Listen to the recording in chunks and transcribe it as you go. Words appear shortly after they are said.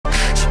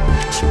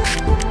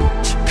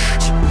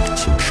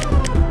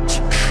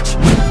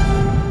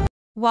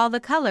While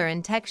the color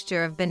and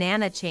texture of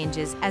banana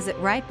changes as it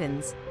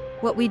ripens,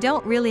 what we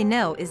don't really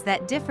know is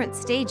that different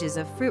stages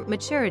of fruit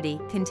maturity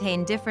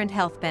contain different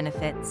health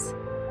benefits.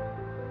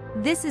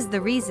 This is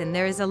the reason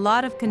there is a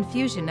lot of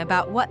confusion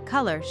about what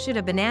color should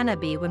a banana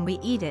be when we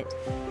eat it.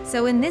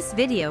 So in this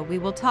video we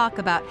will talk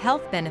about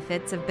health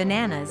benefits of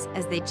bananas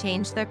as they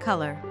change their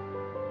color.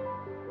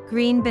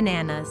 Green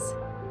bananas.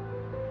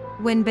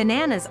 When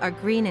bananas are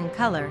green in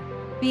color,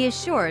 be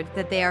assured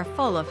that they are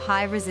full of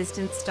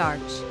high-resistance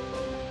starch.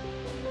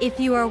 If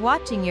you are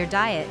watching your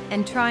diet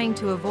and trying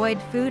to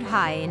avoid food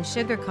high in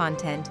sugar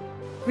content,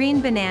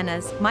 green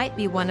bananas might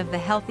be one of the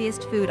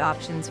healthiest food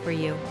options for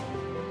you.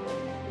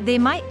 They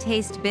might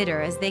taste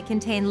bitter as they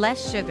contain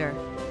less sugar.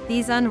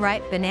 These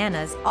unripe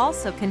bananas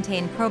also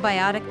contain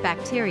probiotic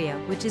bacteria,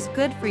 which is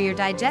good for your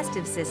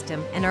digestive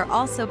system and are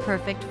also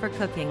perfect for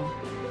cooking.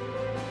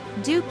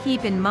 Do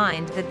keep in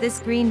mind that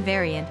this green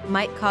variant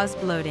might cause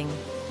bloating.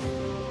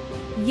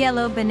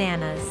 Yellow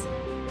bananas.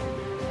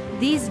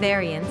 These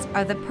variants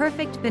are the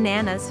perfect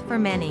bananas for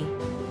many.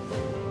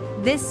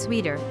 This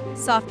sweeter,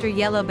 softer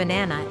yellow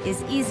banana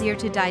is easier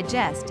to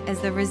digest as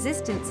the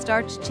resistant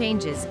starch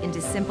changes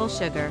into simple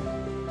sugar.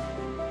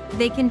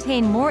 They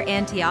contain more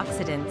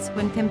antioxidants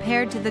when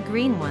compared to the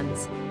green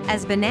ones,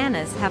 as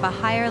bananas have a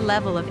higher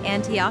level of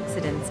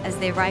antioxidants as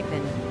they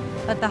ripen,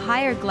 but the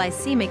higher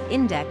glycemic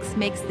index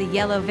makes the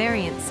yellow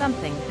variant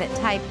something that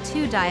type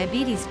 2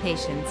 diabetes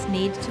patients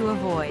need to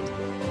avoid.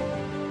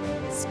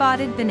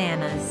 Spotted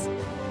bananas.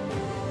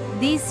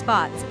 These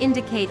spots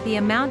indicate the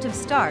amount of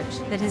starch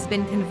that has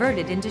been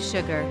converted into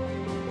sugar.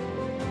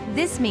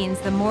 This means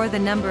the more the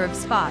number of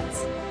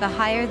spots, the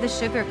higher the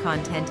sugar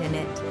content in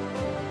it.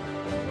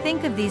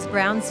 Think of these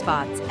brown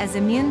spots as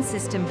immune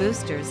system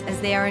boosters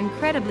as they are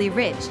incredibly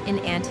rich in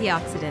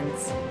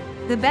antioxidants.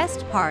 The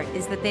best part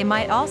is that they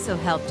might also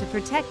help to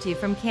protect you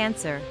from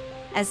cancer,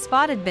 as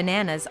spotted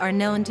bananas are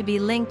known to be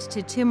linked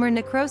to tumor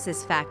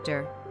necrosis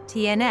factor,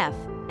 TNF,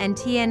 and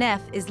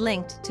TNF is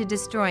linked to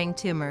destroying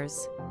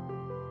tumors.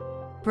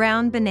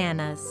 Brown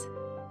bananas.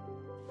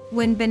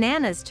 When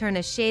bananas turn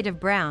a shade of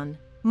brown,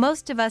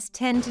 most of us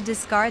tend to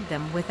discard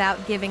them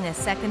without giving a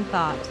second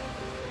thought.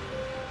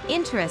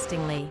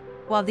 Interestingly,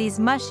 while these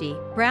mushy,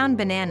 brown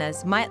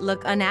bananas might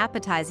look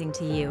unappetizing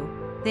to you,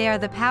 they are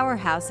the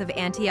powerhouse of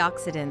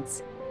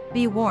antioxidants.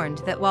 Be warned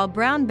that while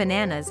brown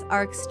bananas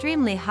are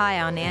extremely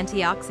high on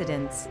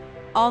antioxidants,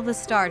 all the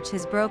starch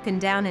has broken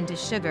down into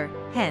sugar,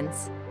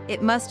 hence,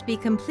 it must be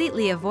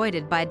completely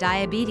avoided by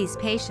diabetes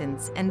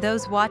patients and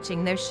those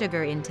watching their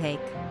sugar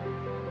intake.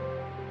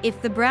 If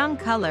the brown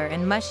color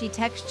and mushy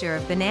texture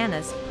of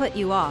bananas put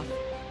you off,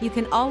 you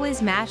can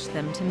always mash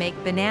them to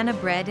make banana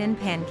bread and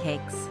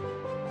pancakes.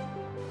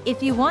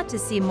 If you want to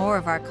see more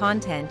of our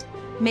content,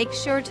 make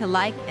sure to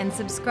like and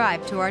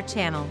subscribe to our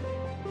channel.